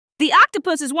The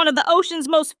octopus is one of the ocean's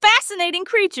most fascinating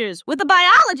creatures, with a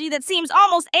biology that seems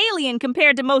almost alien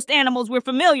compared to most animals we're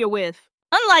familiar with.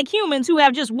 Unlike humans who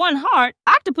have just one heart,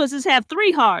 octopuses have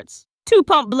 3 hearts. 2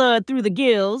 pump blood through the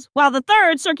gills, while the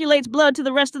third circulates blood to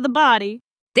the rest of the body.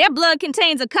 Their blood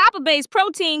contains a copper-based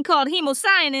protein called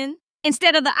hemocyanin,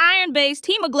 instead of the iron-based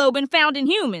hemoglobin found in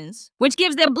humans, which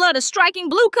gives their blood a striking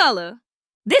blue color.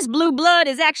 This blue blood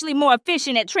is actually more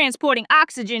efficient at transporting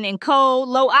oxygen in cold,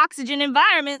 low-oxygen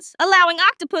environments, allowing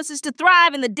octopuses to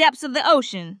thrive in the depths of the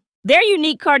ocean. Their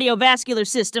unique cardiovascular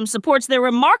system supports their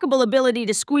remarkable ability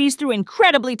to squeeze through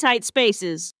incredibly tight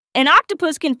spaces. An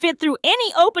octopus can fit through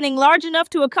any opening large enough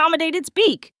to accommodate its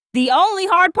beak, the only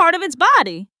hard part of its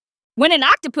body. When an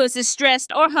octopus is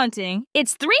stressed or hunting,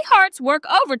 its 3 hearts work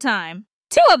overtime.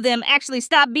 2 of them actually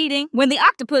stop beating when the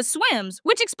octopus swims,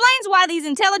 which explains why these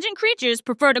intelligent creatures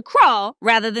prefer to crawl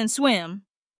rather than swim.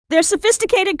 Their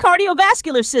sophisticated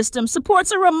cardiovascular system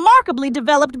supports a remarkably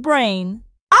developed brain.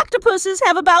 Octopuses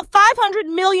have about 500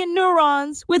 million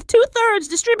neurons, with 2/3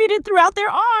 distributed throughout their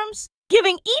arms,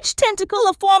 giving each tentacle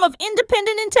a form of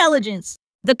independent intelligence.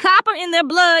 The copper in their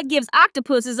blood gives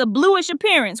octopuses a bluish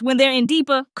appearance when they're in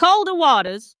deeper, colder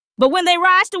waters. But when they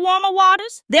rise to warmer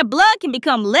waters, their blood can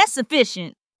become less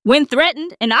efficient. When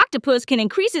threatened, an octopus can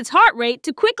increase its heart rate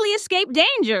to quickly escape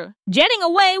danger, jetting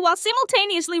away while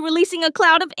simultaneously releasing a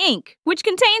cloud of ink, which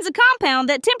contains a compound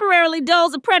that temporarily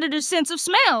dulls a predator's sense of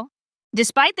smell.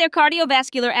 Despite their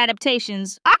cardiovascular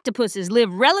adaptations, octopuses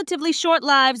live relatively short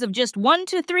lives of just 1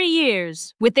 to 3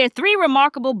 years, with their 3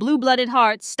 remarkable blue-blooded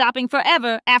hearts stopping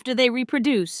forever after they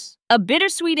reproduce. A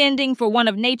bittersweet ending for one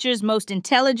of nature's most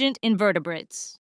intelligent invertebrates.